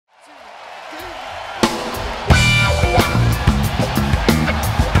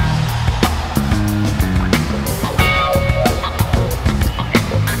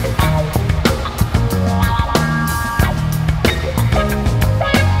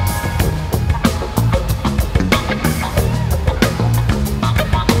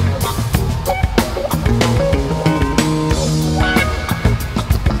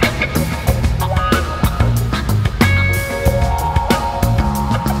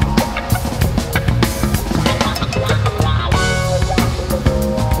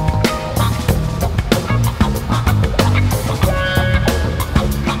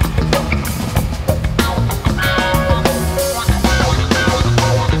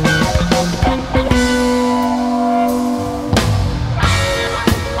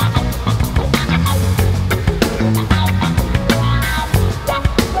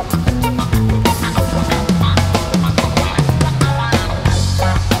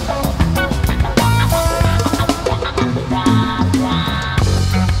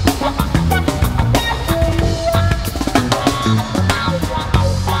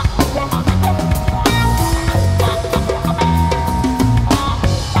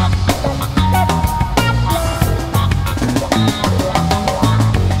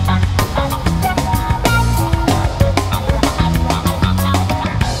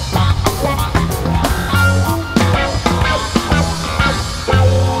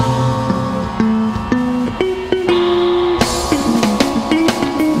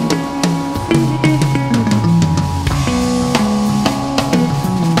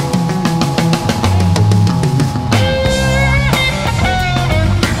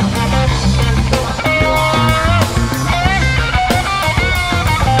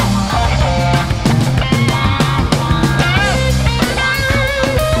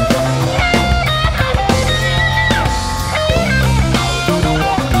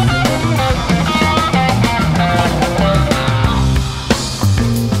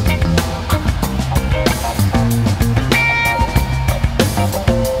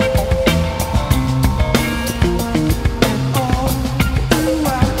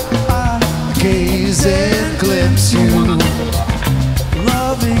gaze and glimpse you.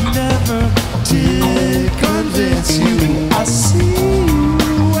 Loving never did convince you. I see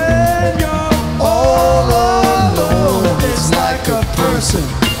you when you're all alone. It's like a person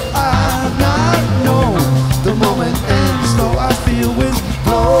I've not known. The moment ends, though I feel winds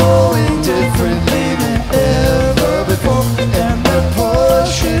blowing differently than ever before, and they're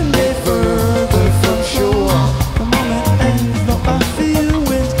pushing me further from shore. The moment ends, though I feel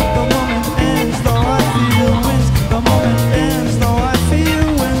winds. The moment ends, though I feel winds. The moment ends, though I feel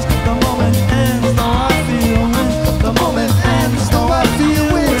winds. The moment ends, though I feel winds. The moment ends, though I feel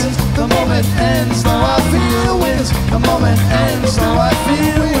winds. The moment ends, though I feel winds. The moment ends, though I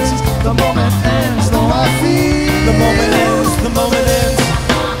feel winds.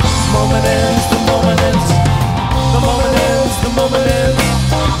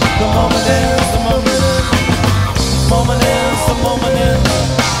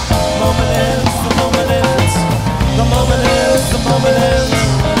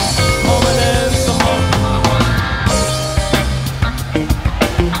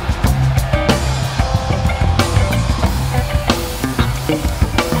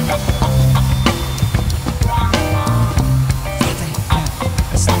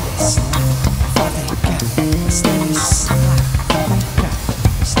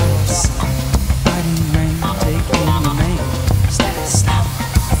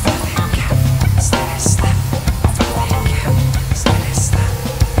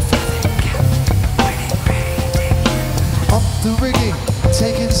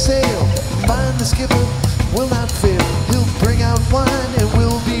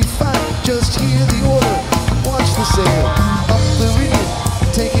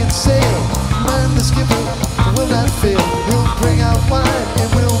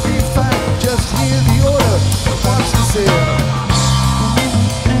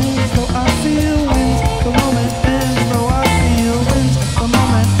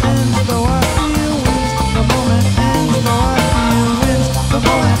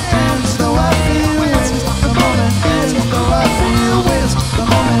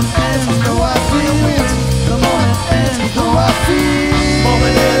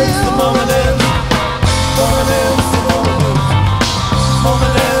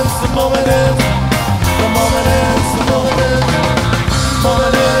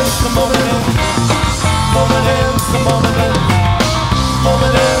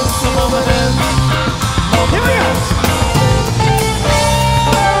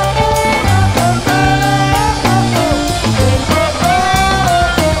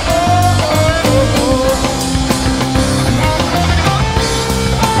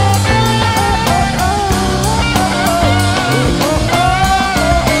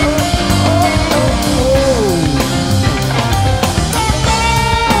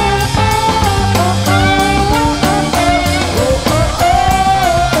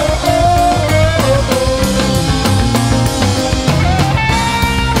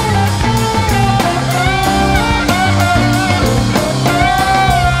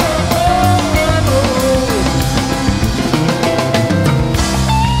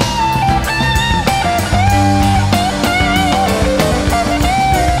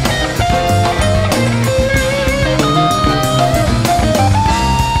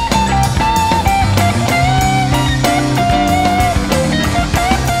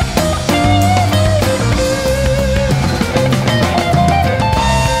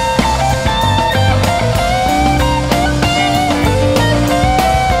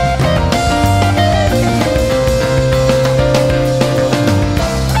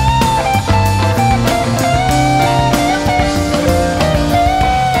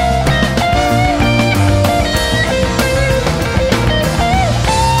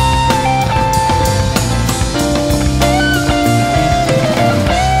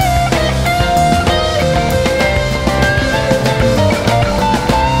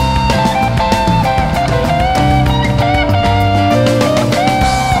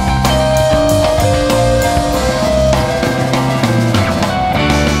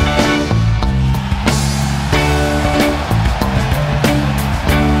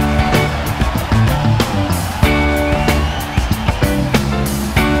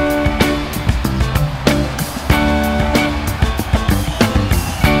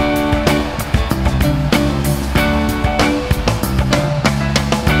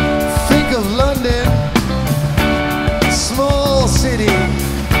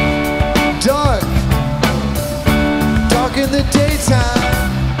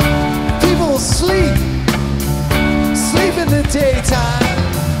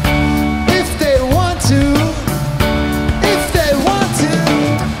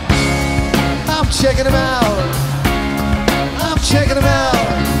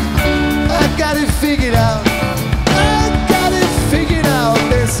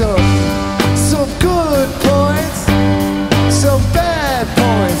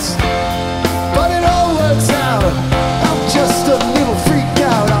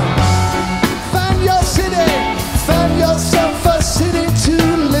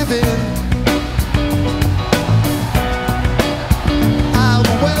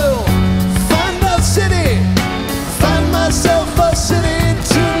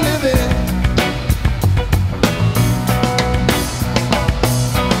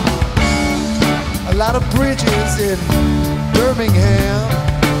 bridges in Birmingham,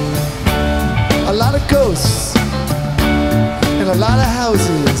 a lot of ghosts and a lot of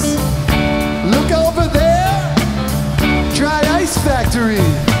houses. Look over there, Dry Ice Factory.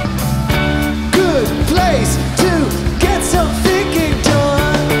 Good place to get some thinking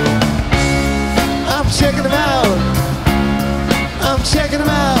done. I'm checking them out. I'm checking them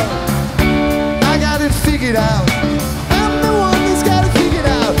out. I got it figured out. I'm the one that's got it figured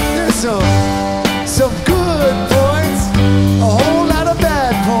out. There's some good points, a whole lot of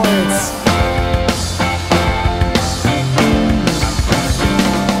bad points.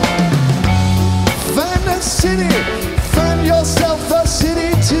 Find a city, find yourself a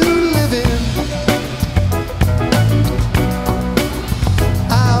city to live in.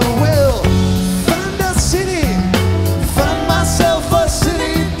 I will find a city, find myself a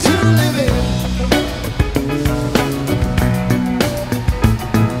city to live in.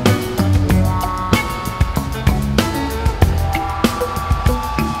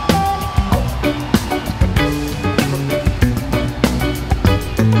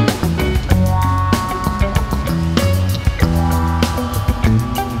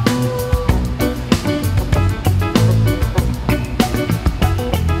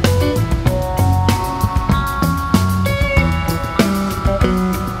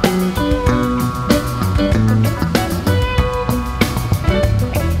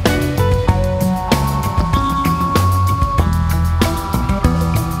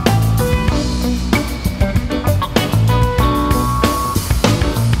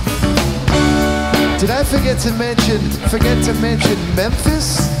 Did I forget to mention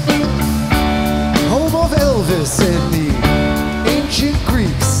Memphis? Home of Elvis and the ancient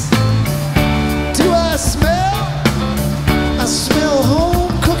Greeks. Do I smell? I smell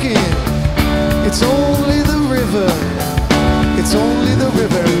home cooking. It's only the river. It's only the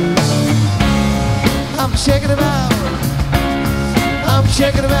river. I'm checking them out. I'm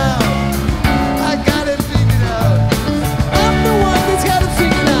checking them out. I got it figured out. I'm the one that's got it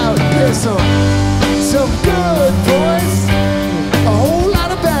figured out. There's some good boys.